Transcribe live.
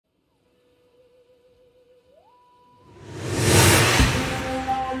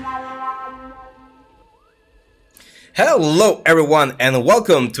Hello everyone and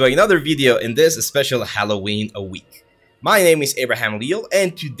welcome to another video in this special Halloween week. My name is Abraham Leal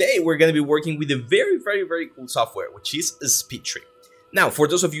and today we're going to be working with a very cool software, which is SpeedTree. Now, for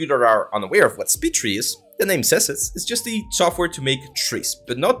those of you that are unaware of what SpeedTree is, the name says it's just the software to make trees,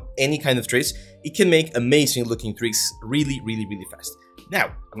 but not any kind of trees. It can make amazing looking trees really fast.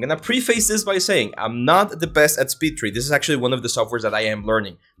 Now, I'm gonna preface this by saying I'm not the best at SpeedTree. This is actually one of the softwares that I am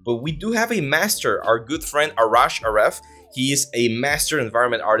learning. But we do have a master, our good friend Arash Aref. He is a master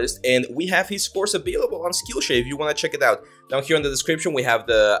environment artist, and we have his course available on Skillshare if you want to check it out. Down here in the description, we have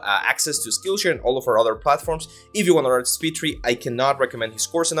the access to Skillshare and all of our other platforms. If you want to learn SpeedTree, I cannot recommend his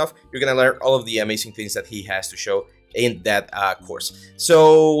course enough. You're gonna learn all of the amazing things that he has to show in that course.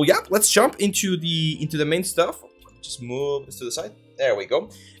 So yeah, let's jump into the main stuff. Just move this to the side. There we go.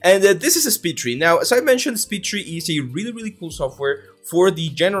 And this is a SpeedTree. Now, as I mentioned, SpeedTree is a really cool software for the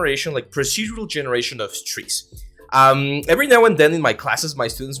generation, like procedural generation of trees. Every now and then in my classes, my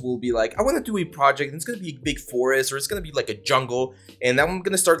students will be like, I want to do a project, and it's going to be a big forest, or it's going to be like a jungle, and I'm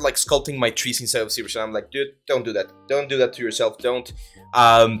going to start like sculpting my trees inside of ZBrush. And I'm like, dude, don't do that. Don't do that to yourself. Don't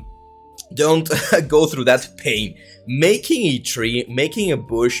go through that pain. Making a tree, making a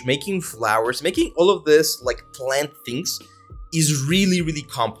bush, making flowers, making all of this like plant things is really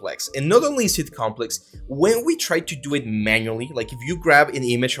complex. And not only is it complex, when we try to do it manually, like if you grab an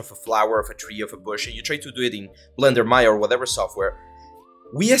image of a flower, of a tree, of a bush, and you try to do it in Blender, Maya, or whatever software,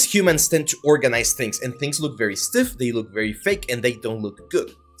 we as humans tend to organize things, and things look very stiff, they look very fake, and they don't look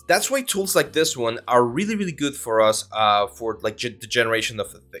good. That's why tools like this one are really good for us for like the generation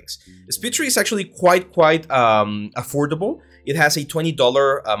of the things. SpeedTree is actually quite affordable. It has a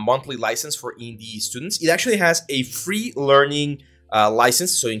 $20 monthly license for indie students. It actually has a free learning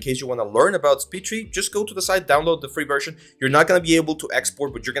license, so in case you want to learn about SpeedTree, just go to the site, download the free version. You're not going to be able to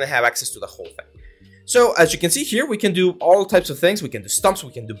export, but you're going to have access to the whole thing. So as you can see here, we can do all types of things. We can do stumps,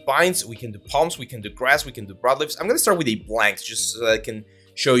 we can do binds, we can do palms, we can do grass, we can do broadleaves. I'm going to start with a blank just so that I can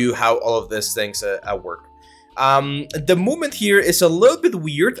show you how all of these things work. The movement here is a little bit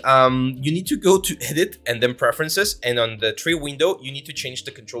weird. You need to go to edit and then preferences, and on the tree window you need to change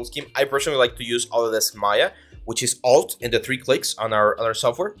the control scheme. I personally like to use Autodesk Maya, which is Alt and the 3 clicks on our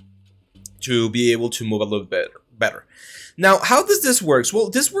software to be able to move a little bit better. Now, how does this work? Well,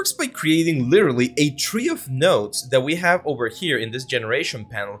 this works by creating literally a tree of nodes that we have over here in this generation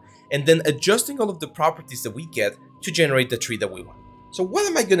panel, and then adjusting all of the properties that we get to generate the tree that we want. So what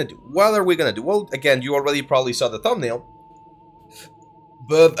am I gonna do? What are we gonna do? Well, again, you already probably saw the thumbnail,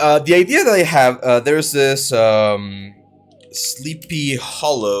 but the idea that I have, there's this Sleepy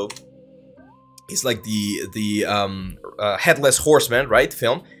Hollow. It's like the Headless Horseman, right,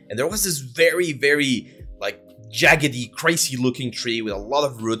 film, and there was this very like jaggedy, crazy looking tree with a lot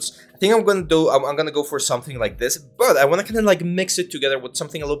of roots. I think I'm gonna go for something like this, but I want to kind of like mix it together with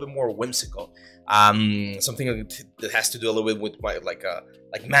something a little bit more whimsical, something that has to do a little bit with my like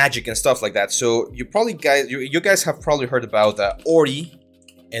magic and stuff like that. So you guys have probably heard about Ori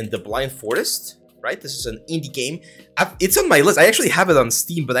and the Blind Forest, right? This is an indie game. It's on my list. I actually have it on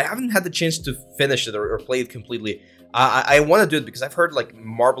Steam, but I haven't had the chance to finish it or play it completely. I want to do it because I've heard like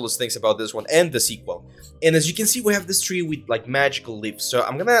marvelous things about this one and the sequel. And as you can see, we have this tree with like magical leaves. So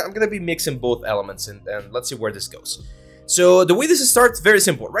I'm gonna be mixing both elements, and let's see where this goes. So the way this starts, very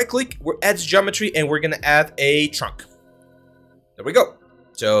simple. Right click, we're add geometry, and we're gonna add a trunk. There we go.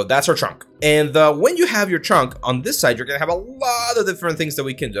 So that's our trunk. And when you have your trunk on this side, you're gonna have a lot of different things that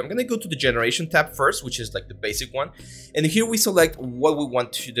we can do. I'm gonna go to the generation tab first, which is like the basic one. And here we select what we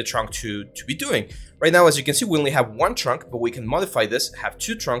want the trunk to be doing. Right now, as you can see, we only have one trunk, but we can modify this, have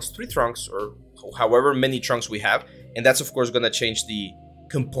 2 trunks, 3 trunks, or however many trunks we have. And that's of course gonna change the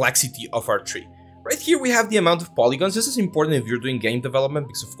complexity of our tree. Right here we have the amount of polygons. This is important if you're doing game development,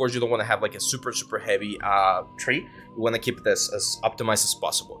 because of course you don't want to have like a super heavy tree. You want to keep this as optimized as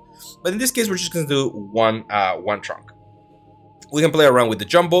possible. But in this case, we're just going to do one trunk. We can play around with the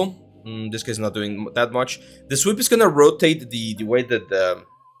jumble. This case, not doing that much. The sweep is going to rotate the way that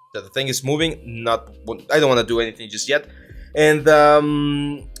the thing is moving. I don't want to do anything just yet. And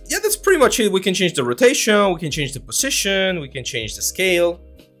yeah, that's pretty much it. We can change the rotation, we can change the position, we can change the scale.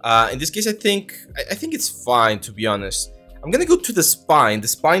 In this case, I think it's fine, to be honest. I'm gonna go to the spine. The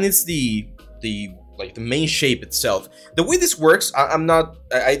spine is the main shape itself. The way this works,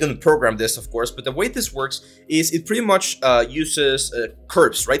 I didn't program this, of course, but the way this works is it pretty much uses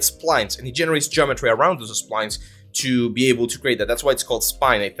curves, right, splines, and it generates geometry around those splines to be able to create that. That's why it's called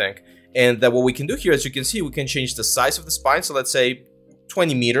spine, I think. And what we can do here, as you can see, we can change the size of the spine. So let's say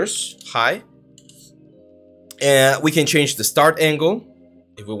 20 meters high. We can change the start angle.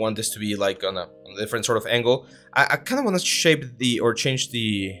 If we want this to be like on a from a different sort of angle. I kind of want to shape or change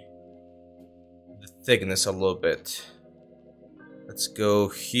the thickness a little bit. Let's go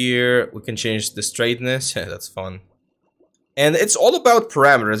here. We can change the straightness. Yeah, that's fun. And it's all about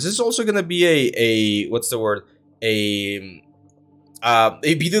parameters. This is also going to be a what's the word? A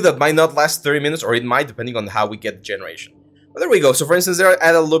video that might not last 30 minutes, or it might, depending on how we get the generation. But there we go. So for instance, there I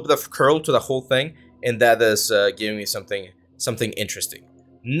add a little bit of curl to the whole thing, and that is giving me something interesting.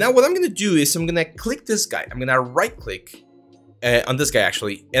 Now what I'm going to do is I'm going to click this guy. I'm going to right click on this guy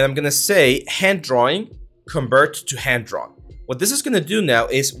actually, and I'm going to say hand drawing, convert to hand drawn. What this is going to do now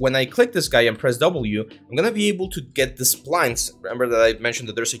is when I click this guy and press W, I'm going to be able to get the splines. Remember that I mentioned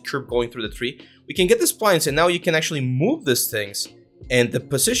that there's a curve going through the tree. We can get the splines, and now you can actually move these things and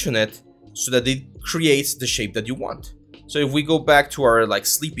position it so that it creates the shape that you want. So if we go back to our like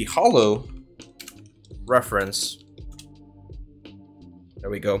Sleepy Hollow reference, there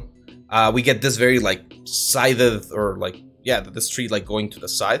we go. We get this very like sided, or like, yeah, this tree like going to the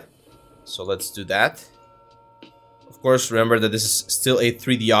side. So let's do that. Of course, remember that this is still a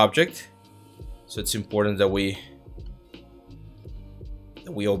 3D object, so it's important that we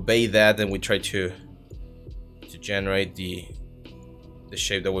obey that, and we try to generate the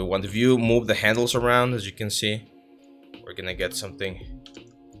shape that we want. If you move the handles around, as you can see, we're gonna get something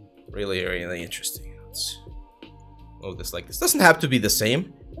really, really interesting. Let's move this like this. Doesn't have to be the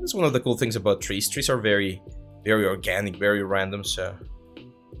same. That's one of the cool things about trees. Trees are very, very organic, very random, so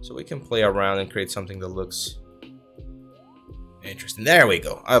we can play around and create something that looks interesting. There we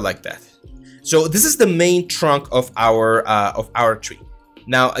go. I like that. So this is the main trunk of our tree.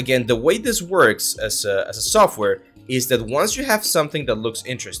 Now, again, the way this works as a software is that once you have something that looks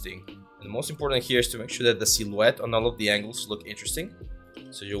interesting, and the most important here is to make sure that the silhouette on all of the angles look interesting.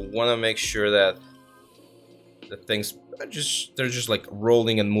 So you want to make sure that the things they're just like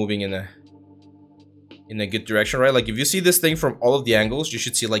rolling and moving in a good direction, right? Like if you see this thing from all of the angles, you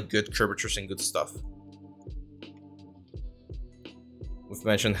should see like good curvatures and good stuff. We've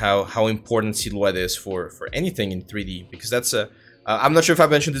mentioned how important silhouette is for anything in 3D, because that's I'm not sure if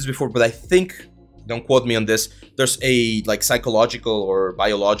I've mentioned this before, but I think, don't quote me on this, there's a like psychological or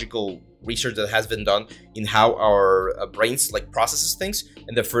biological research that has been done in how our brains like processes things,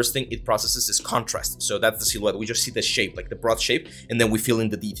 and the first thing it processes is contrast. So that's the silhouette. We just see the shape, like the broad shape, and then we fill in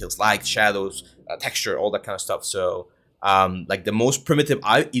the details, light, shadows, texture, all that kind of stuff. So like the most primitive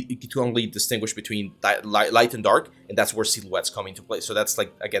eye, it can only distinguish between light and dark, and that's where silhouettes come into play. So that's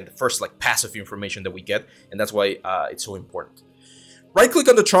like, again, the first like passive information that we get, and that's why it's so important. Right click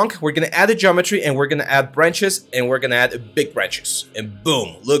on the trunk, we're gonna add a geometry, and we're gonna add branches, and we're gonna add big branches, and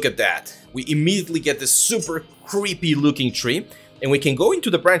boom, look at that. We immediately get this super creepy looking tree, and we can go into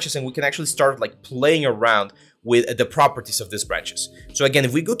the branches, and we can actually start like playing around with the properties of these branches. So again,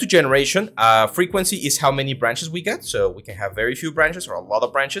 if we go to generation, frequency is how many branches we get. So we can have very few branches or a lot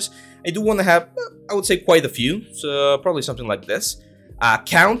of branches. I do want to have, I would say, quite a few. So probably something like this.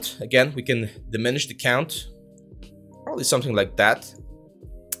 Count, again, we can diminish the count. Probably something like that.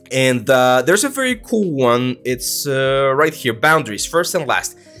 And there's a very cool one. It's right here, boundaries, first and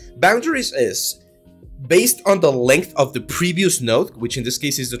last. Boundaries is based on the length of the previous node, which in this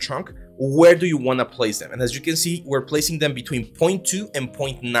case is the trunk. Where do you want to place them? And as you can see, we're placing them between 0.2 and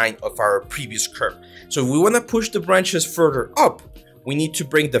 0.9 of our previous curve. So if we want to push the branches further up, we need to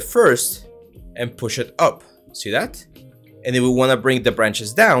bring the first and push it up. See that? And if we want to bring the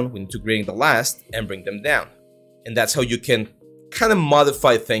branches down, we need to bring the last and bring them down. And that's how you can kind of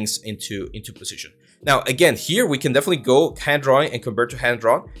modify things into position. Now, again, here we can definitely go hand drawing and convert to hand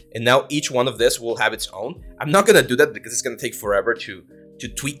drawn. And now each one of this will have its own. I'm not going to do that because it's going to take forever to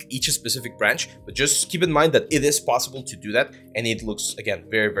tweak each specific branch, but just keep in mind that it is possible to do that, and it looks, again,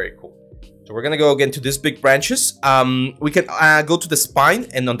 very, very cool. So we're gonna go again to these big branches. We can go to the spine,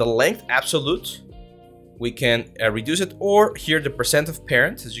 and on the length, absolute, we can reduce it, or here the percent of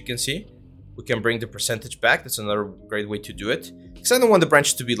parent, as you can see, we can bring the percentage back. That's another great way to do it, because I don't want the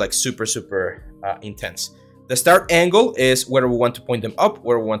branches to be like super intense. The start angle is whether we want to point them up,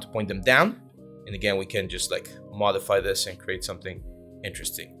 whether we want to point them down, and again, we can just like modify this and create something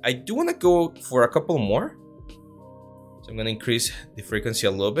interesting. I do want to go for a couple more, so I'm going to increase the frequency a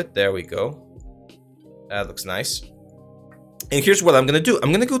little bit. There we go. That looks nice. And here's what I'm going to do.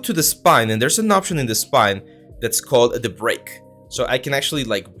 I'm going to go to the spine, and there's an option in the spine that's called the break. So I can actually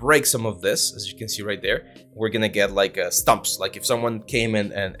like break some of this, as you can see right there. We're going to get like stumps. Like if someone came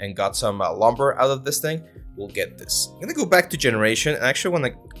in and got some lumber out of this thing, we'll get this. I'm going to go back to generation, and I actually want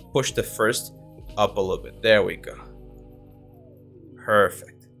to push the first up a little bit. There we go.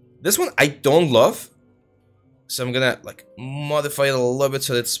 Perfect. This one I don't love. So I'm gonna like modify it a little bit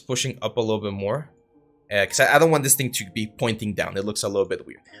so it's pushing up a little bit more. Because I don't want this thing to be pointing down. It looks a little bit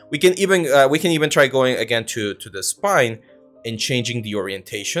weird. We can even try going again to the spine and changing the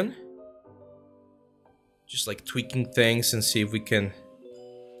orientation. Just like tweaking things and see if we can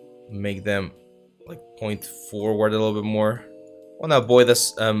make them like point forward a little bit more. I want to avoid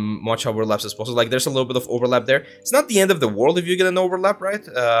as much overlaps as possible. Like there's a little bit of overlap there. It's not the end of the world if you get an overlap, right?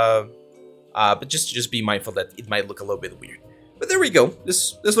 But just be mindful that it might look a little bit weird. But there we go.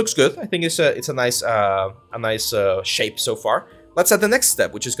 This looks good. I think it's a nice shape so far. Let's add the next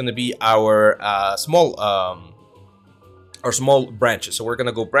step, which is going to be our small branches. So we're going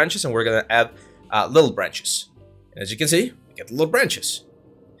to go branches, and we're going to add little branches. And as you can see, we get little branches.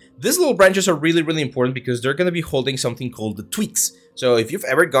 These little branches are really, really important because they're going to be holding something called the twigs. So if you've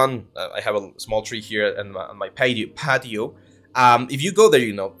ever gone, I have a small tree here on my patio. If you go there,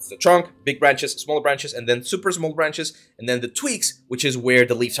 you know, it's the trunk, big branches, smaller branches, and then super small branches, and then the twigs, which is where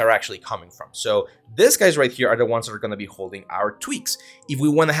the leaves are actually coming from. So these guys right here are the ones that are going to be holding our twigs. If we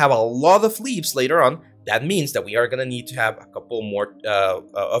want to have a lot of leaves later on, that means that we are going to need to have a couple more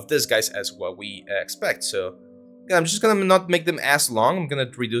of these guys as what we expect. So again, I'm just going to not make them as long. I'm going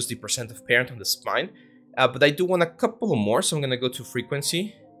to reduce the percent of parent on the spine. But I do want a couple more, so I'm going to go to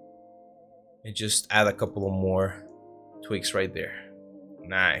frequency and just add a couple of more twigs right there.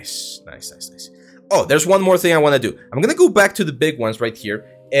 Nice. Oh, there's one more thing I want to do. I'm gonna go back to the big ones right here,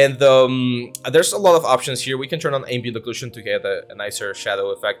 and there's a lot of options here. We can turn on ambient occlusion to get a nicer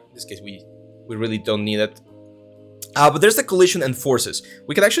shadow effect. In this case, we really don't need it. But there's the collision and forces.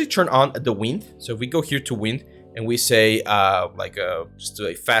 We can actually turn on the wind. So if we go here to wind and we say just do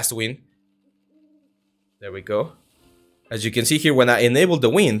a fast wind. There we go. As you can see here, when I enable the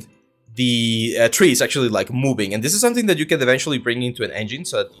wind, the tree is actually like moving, and this is something that you can eventually bring into an engine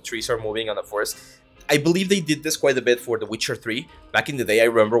so that the trees are moving on the forest. I believe they did this quite a bit for The Witcher 3. Back in the day, I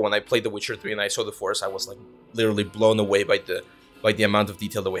remember when I played The Witcher 3 and I saw the forest, I was like literally blown away by the amount of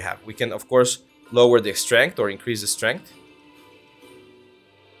detail that we have. We can of course lower the strength or increase the strength.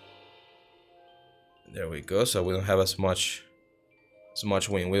 There we go. So we don't have as much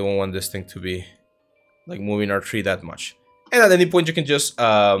wind. We don't want this thing to be like moving our tree that much. And at any point, you can just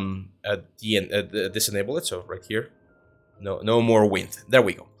disable it. So right here, no more wind. There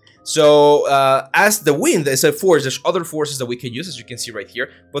we go. So as the wind is a force, there's other forces that we can use, as you can see right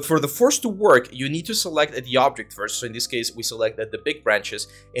here. But for the force to work, you need to select the object first. So in this case, we select the big branches,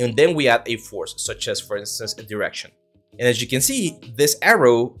 and then we add a force, such as, for instance, a direction. And as you can see, this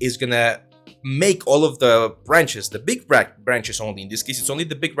arrow is gonna make all of the branches, the big branches only, in this case, it's only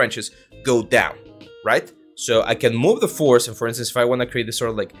the big branches, go down, right? So I can move the force, and for instance, if I want to create this sort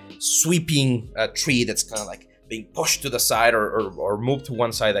of like sweeping tree that's kind of like being pushed to the side or moved to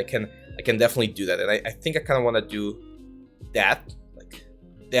one side, I can definitely do that. And I think I kind of want to do that, like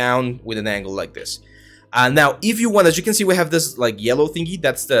down with an angle like this. Now, if you want, as you can see, we have this like yellow thingy.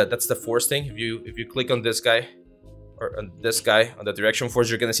 That's the force thing. If you click on this guy, or on this guy, on the direction force,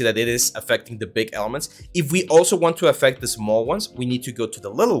 you're gonna see that it is affecting the big elements. If we also want to affect the small ones, we need to go to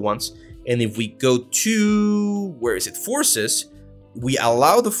the little ones. And if we go to, where is it, forces, we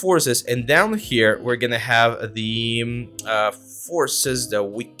allow the forces, and down here, we're gonna have the forces that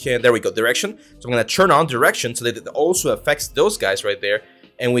we can, there we go, direction. So I'm gonna turn on direction so that it also affects those guys right there,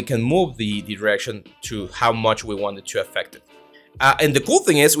 and we can move the direction to how much we want it to affect it. And the cool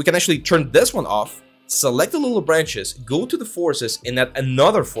thing is, we can actually turn this one off, select the little branches, go to the forces, and add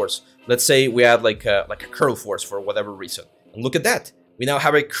another force. Let's say we add like a curl force for whatever reason. And look at that. We now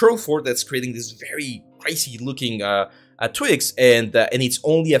have a curl force that's creating this very crazy looking twigs, and it's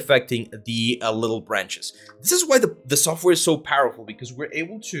only affecting the little branches. This is why the software is so powerful, because we're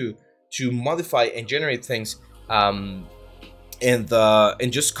able to modify and generate things and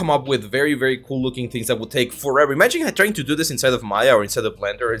just come up with very, very cool looking things that would take forever. Imagine trying to do this inside of Maya or inside of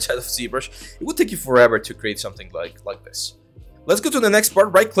Blender or inside of ZBrush. It would take you forever to create something like this. Let's go to the next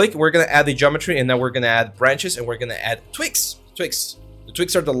part. Right click, we're gonna add the geometry, and now we're gonna add branches, and we're gonna add twigs. The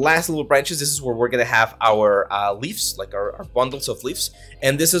twigs are the last little branches. This is where we're gonna have our leaves, like our bundles of leaves,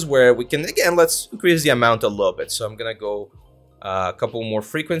 and this is where we can, again, let's increase the amount a little bit. So I'm gonna go a couple more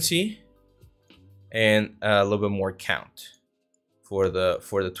frequency and a little bit more count for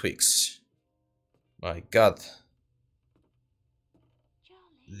the twigs. My God,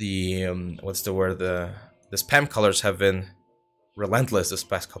 the what's the word? The spam colors have been relentless this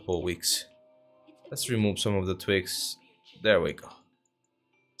past couple of weeks. Let's remove some of the twigs. There we go.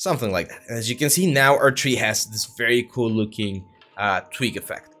 Something like that. And as you can see, now our tree has this very cool looking twig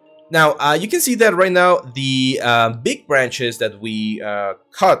effect. Now, you can see that right now, the big branches that we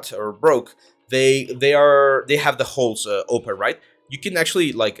cut or broke, they have the holes open, right? You can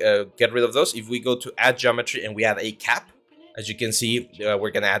actually like get rid of those if we go to add geometry and we add a cap. As you can see,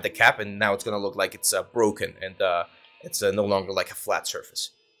 we're gonna add the cap, and now it's gonna look like it's broken, and it's no longer like a flat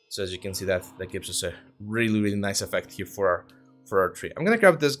surface. So as you can see, that gives us a really nice effect here for our tree. I'm gonna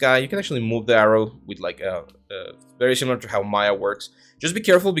grab this guy. You can actually move the arrow with like very similar to how Maya works. Just be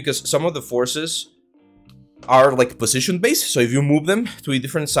careful because some of the forces are like position based. So if you move them to a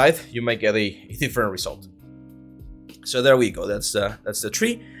different side, you might get a different result. So there we go. That's the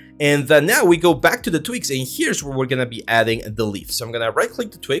tree. And now we go back to the twigs, and here's where we're gonna be adding the leaves. So I'm gonna right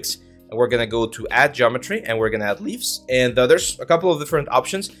click the twigs, and we're gonna go to add geometry, and we're gonna add leaves. And there's a couple of different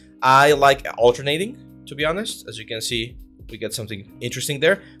options. I like alternating, to be honest. As you can see, we get something interesting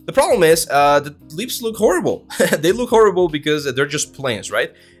there. The problem is the leaves look horrible. They look horrible because they're just planes,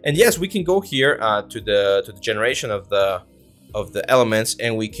 right? And yes, we can go here to the generation of the elements,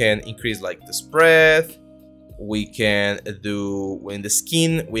 and we can increase like the spread. We can do in the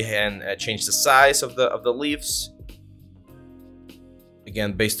skin. We can change the size of the leaves.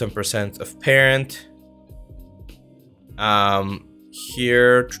 Again, based on percent of parent.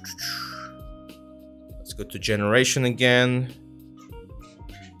 Here, let's go to generation again.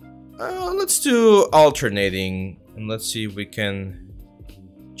 Let's do alternating, and let's see if we can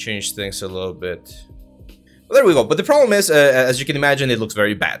change things a little bit. Well, there we go. But the problem is, as you can imagine, it looks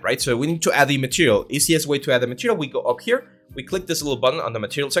very bad, right? So we need to add the material. Easiest way to add the material, we go up here. We click this little button on the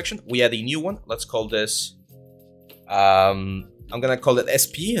material section. We add a new one. Let's call this, I'm going to call it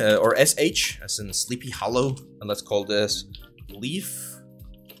SP or SH, as in Sleepy Hollow. And let's call this Leaf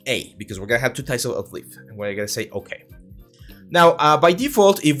A, because we're going to have two types of leaf. And we're going to say OK. Now, by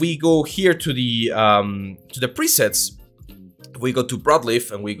default, if we go here to the presets, we go to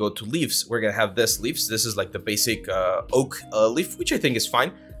broadleaf and we go to leaves, we're gonna have this leaves. This is like the basic oak leaf, which I think is fine.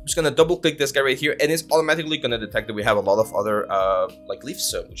 I'm just gonna double click this guy right here, and it's automatically gonna detect that we have a lot of other like leaves.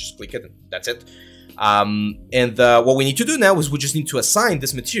 So we just click it, and that's it. What we need to do now is we just need to assign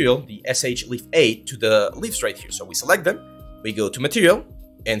this material, the SH leaf A, to the leaves right here. So we select them, we go to material,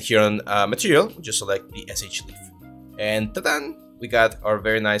 and here on material, we just select the SH leaf, and ta-da! We got our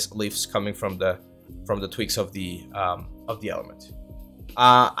very nice leaves coming from the twigs of the element.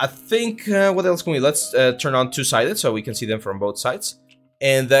 I think what else can we? Let's turn on two-sided so we can see them from both sides.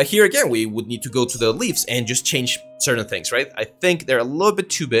 And here again, we would need to go to the leaves and just change certain things, right? I think they're a little bit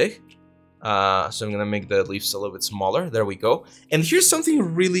too big, so I'm gonna make the leaves a little bit smaller. There we go. And here's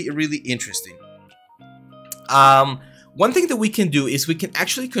something really interesting. One thing that we can do is we can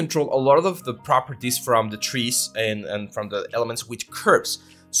actually control a lot of the properties from the trees and from the elements with curves.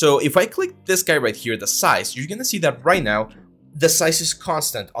 So if I click this guy right here, the size, you're gonna see that right now, the size is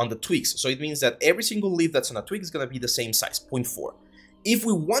constant on the twigs. So it means that every single leaf that's on a twig is gonna be the same size, 0.4. If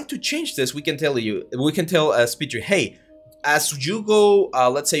we want to change this, we can tell SpeedTree, hey, as you go,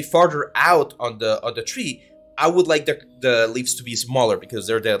 let's say farther out on the tree, I would like the leaves to be smaller because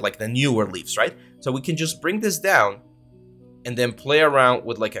they're like the newer leaves, right? So we can just bring this down and then play around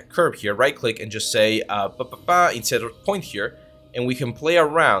with like a curve here, right click and just say instead of point here. And we can play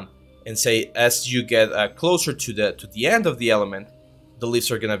around and say, as you get closer to the end of the element, the leaves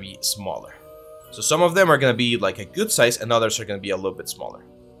are gonna be smaller. So some of them are gonna be like a good size, and others are gonna be a little bit smaller.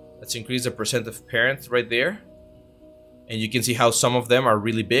 Let's increase the percent of parent right there, and you can see how some of them are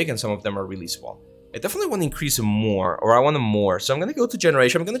really big and some of them are really small. I definitely want to increase them more, or I want them more. So I'm gonna go to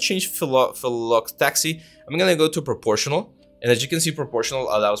generation. I'm gonna change phylloxtaxy. I'm gonna go to proportional, and as you can see, proportional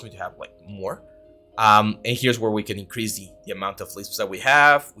allows me to have like more. And here's where we can increase the amount of leaves that we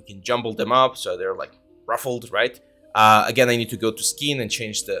have. We can jumble them up so they're like ruffled, right? Again, I need to go to skin and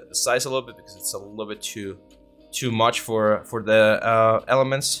change the size a little bit because it's a little bit too much for the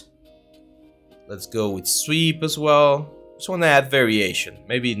elements. Let's go with sweep as well. Just want to add variation.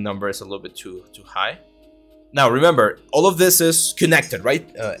 Maybe number is a little bit too high. Now remember, all of this is connected,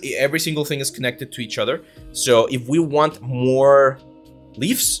 right? Every single thing is connected to each other. So if we want more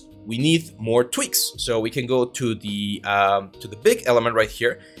leaves, we need more twigs. So we can go to the big element right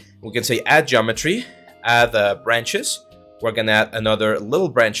here. We can say add geometry, add branches. We're gonna add another little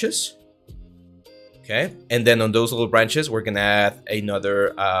branches. Okay, and then on those little branches, we're gonna add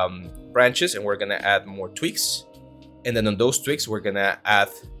another branches, and we're gonna add more twigs. And then on those twigs, we're gonna add,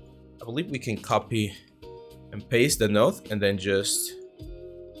 I believe we can copy and paste the node and then just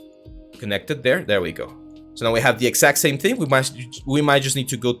connect it there. There we go. So now we have the exact same thing. We might just need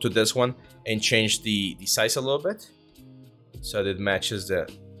to go to this one and change the size a little bit so that it matches the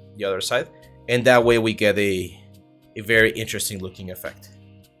other side. And that way we get a very interesting looking effect.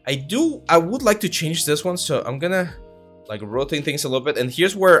 I would like to change this one, so I'm gonna like rotating things a little bit. And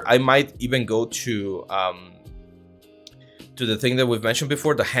here's where I might even go to the thing that we've mentioned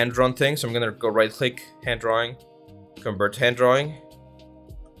before, the hand drawn thing. So I'm gonna go right click, hand drawing, convert hand drawing,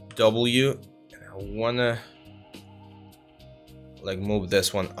 W, and I wanna like move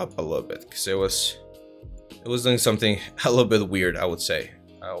this one up a little bit because it was doing something a little bit weird, I would say.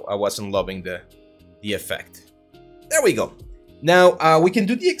 I wasn't loving the effect. There we go. Now we can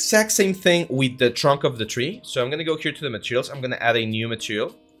do the exact same thing with the trunk of the tree. So I'm gonna go here to the materials. I'm gonna add a new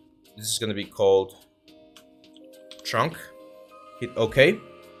material. This is gonna be called trunk. Hit OK.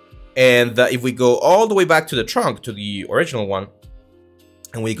 And if we go all the way back to the trunk, to the original one,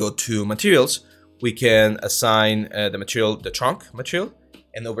 and we go to materials, we can assign the material, the trunk material.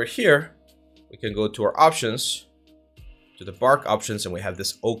 And over here, we can go to our options, to the bark options, and we have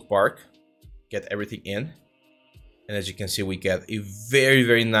this oak bark. Get everything in. And as you can see, we get a very,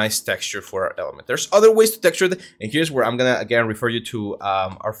 very nice texture for our element. There's other ways to texture it. And here's where I'm going to, again, refer you to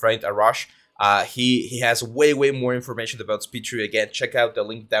our friend Arash. He has way more information about SpeedTree. Again, check out the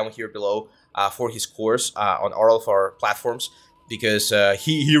link down here below for his course on all of our platforms, because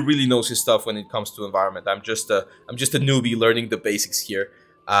he really knows his stuff when it comes to environment. I'm just a newbie learning the basics here.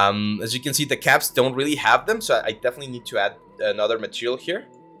 As you can see, the caps don't really have them, so I definitely need to add another material here.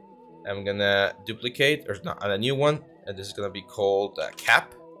 I'm gonna duplicate, or not, add a new one, and this is gonna be called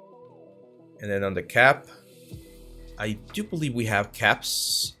cap. And then on the cap, I do believe we have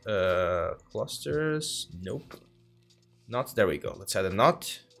caps, clusters. Nope, not. There we go. Let's add a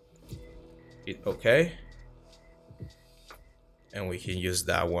knot. Hit OK, and we can use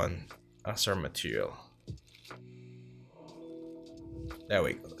that one as our material. There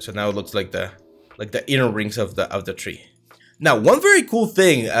we go. So now it looks like the inner rings of the tree. Now, one very cool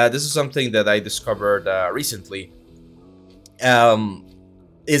thing. This is something that I discovered recently.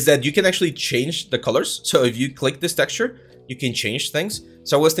 Is that you can actually change the colors. So if you click this texture, you can change things.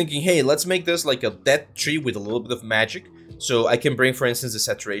 So I was thinking, hey, let's make this like a dead tree with a little bit of magic. So I can bring, for instance, the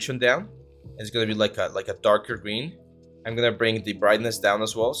saturation down. It's gonna be like a darker green. I'm gonna bring the brightness down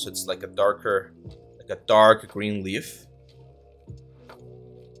as well, so it's like a dark green leaf.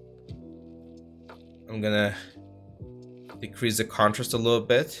 I'm gonna decrease the contrast a little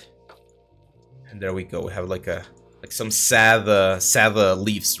bit, and there we go. We have like some sad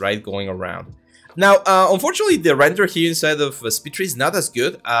leaves, right, going around. Now, unfortunately, the render here inside of SpeedTree is not as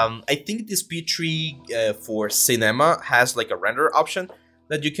good. I think the SpeedTree for Cinema has like a render option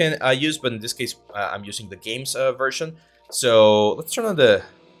that you can use, but in this case, I'm using the game's version. So let's turn on the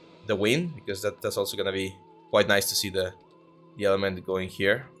wind, because that's also gonna be quite nice to see the element going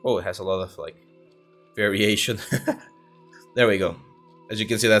here. Oh, it has a lot of like variation. There we go. As you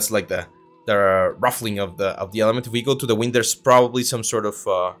can see, that's like the ruffling of the element. If we go to the wind, there's probably some sort of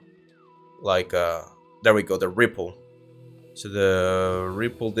there we go, the ripple. So the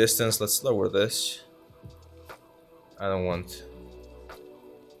ripple distance, let's lower this. I don't want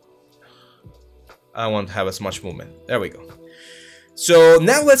to have as much movement. There we go. So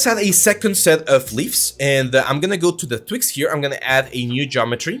now let's add a second set of leaves, and I'm gonna go to the twigs here. I'm gonna add a new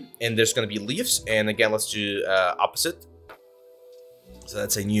geometry, and there's gonna be leaves. And again, let's do opposite. So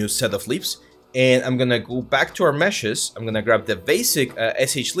that's a new set of leaves, and I'm gonna go back to our meshes. I'm gonna grab the basic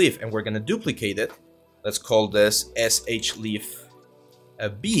SH leaf, and we're gonna duplicate it. Let's call this SH leaf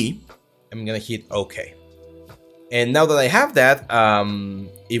B. I'm gonna hit OK. And now that I have that,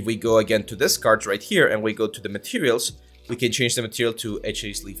 if we go again to this card right here, and we go to the materials, we can change the material to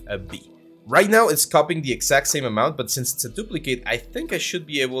SH leaf B. Right now, it's copying the exact same amount, but since it's a duplicate, I think I should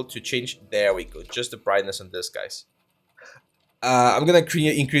be able to change. There we go, just the brightness on this, guys. I'm gonna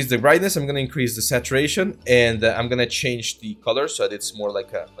increase the brightness. I'm gonna increase the saturation, and I'm gonna change the color so that it's more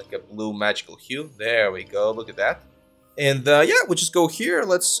like a blue magical hue. There we go. Look at that. And yeah, we'll just go here.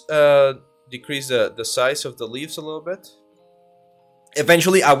 Let's decrease the size of the leaves a little bit.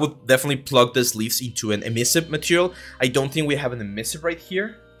 Eventually, I would definitely plug these leaves into an emissive material. I don't think we have an emissive right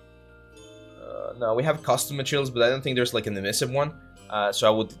here. No, we have custom materials, but I don't think there's like an emissive one. So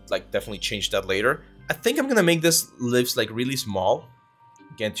I would like definitely change that later. I think I'm gonna make this leaves like really small,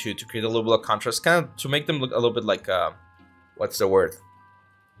 again to create a little bit of contrast, kind of to make them look a little bit like what's the word?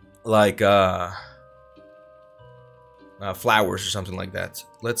 Like flowers or something like that.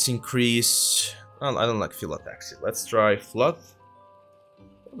 Let's increase. Well, I don't like fill actually. Let's try flood.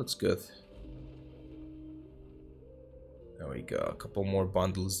 That looks good. There we go. A couple more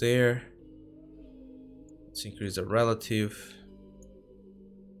bundles there. Let's increase the relative.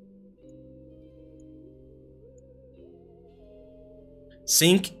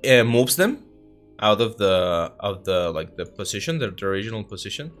 Sync moves them out of the position, the original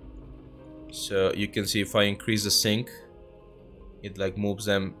position. So you can see if I increase the sync, it like moves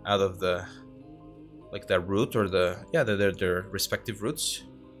them out of the like the root or their respective roots.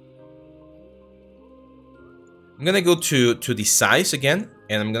 I'm gonna go to the size again,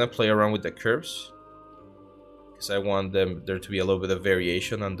 and I'm gonna play around with the curves because I want there to be a little bit of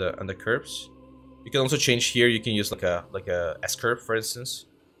variation on the curves. You can also change here. You can use like a S curve, for instance.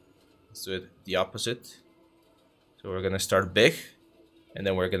 Let's do it the opposite. So we're gonna start big, and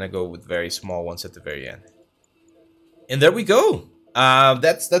then we're gonna go with very small ones at the very end. And there we go.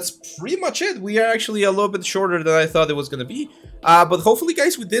 That's pretty much it. We are actually a little bit shorter than I thought it was gonna be. But hopefully,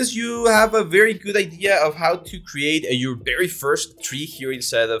 guys, with this you have a very good idea of how to create your very first tree here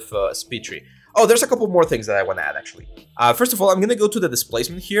inside of SpeedTree. Oh, there's a couple more things that I want to add actually. First of all, I'm gonna go to the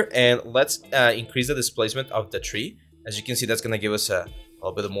displacement here, and let's increase the displacement of the tree. As you can see, that's gonna give us a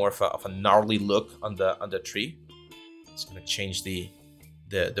little bit more of a gnarly look on the tree. It's gonna change the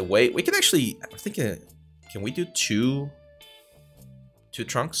way we can actually. I'm thinking, can we do two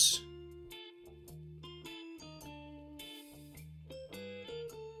trunks?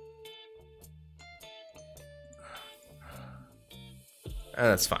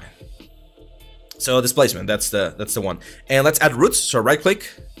 That's fine. So displacement, that's the one. And let's add roots. So right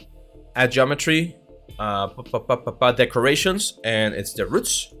click, add geometry, decorations, and it's the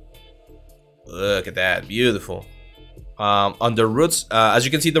roots. Look at that, beautiful. Under roots, as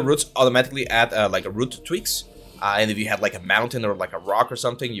you can see, the roots automatically add like a root tweaks. And if you had like a mountain or like a rock or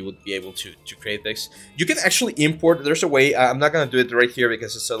something, you would be able to create this. You can actually import. There's a way. I'm not gonna do it right here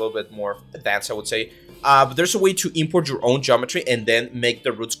because it's a little bit more advanced, I would say. But there's a way to import your own geometry and then make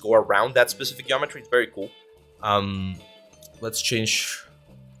the roots go around that specific geometry. It's very cool. Let's change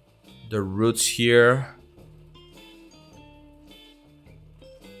the roots here.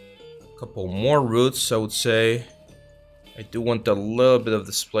 A couple more roots, I would say. I do want a little bit of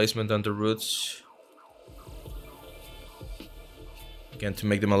displacement on the roots. Again, to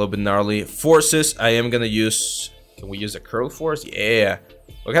make them a little bit gnarly. Forces, I am gonna use... Can we use a curl force? Yeah.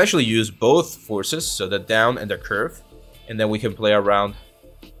 We can actually use both forces, so the down and the curve. And then we can play around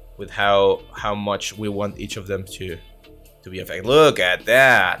with how much we want each of them to be effective. Look at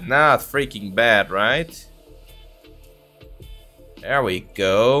that. Not freaking bad, right? There we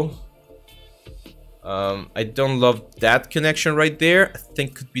go. I don't love that connection right there. I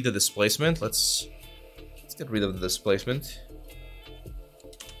think could be the displacement. Let's get rid of the displacement.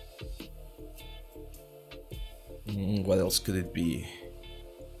 What else could it be?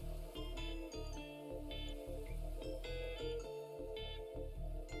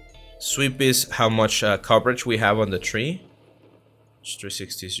 Sweep is how much coverage we have on the tree.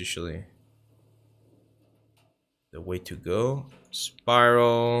 360 is usually the way to go.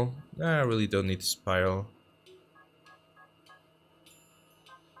 Spiral. Nah, I really don't need spiral.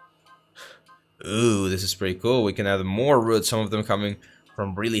 Ooh, this is pretty cool. We can add more roots, some of them coming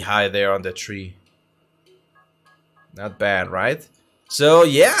from really high there on the tree. Not bad, right? So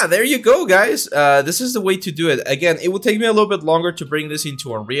yeah, there you go, guys. This is the way to do it. Again, it will take me a little bit longer to bring this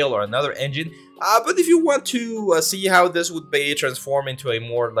into Unreal or another engine. But if you want to see how this would be transformed into a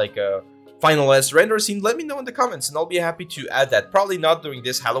more like a finalized render scene, let me know in the comments and I'll be happy to add that. Probably not during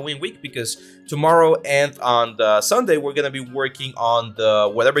this Halloween week because tomorrow and on the Sunday we're gonna be working on the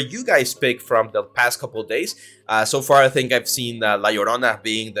whatever you guys pick from the past couple of days. So far I think I've seen La Llorona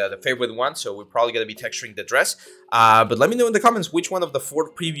being the favorite one, so we're probably gonna be texturing the dress. But let me know in the comments which one of the 4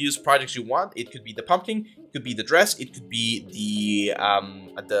 previous projects you want. It could be the pumpkin, it could be the dress, it could be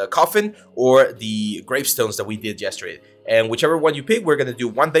the coffin, or the gravestones that we did yesterday. And whichever one you pick, we're gonna do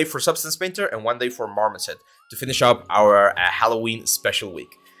one day for Substance Painter and one day for Marmoset to finish up our Halloween special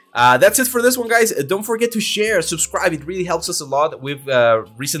week. That's it for this one, guys. Don't forget to share, subscribe. It really helps us a lot. We've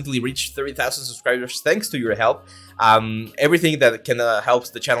recently reached 30,000 subscribers thanks to your help. Everything that can helps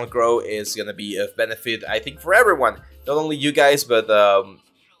the channel grow is gonna be of benefit, I think, for everyone. Not only you guys, but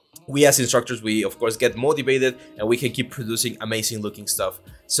we as instructors, we of course get motivated and we can keep producing amazing looking stuff.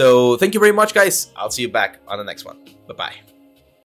 So thank you very much, guys. I'll see you back on the next one. Bye-bye.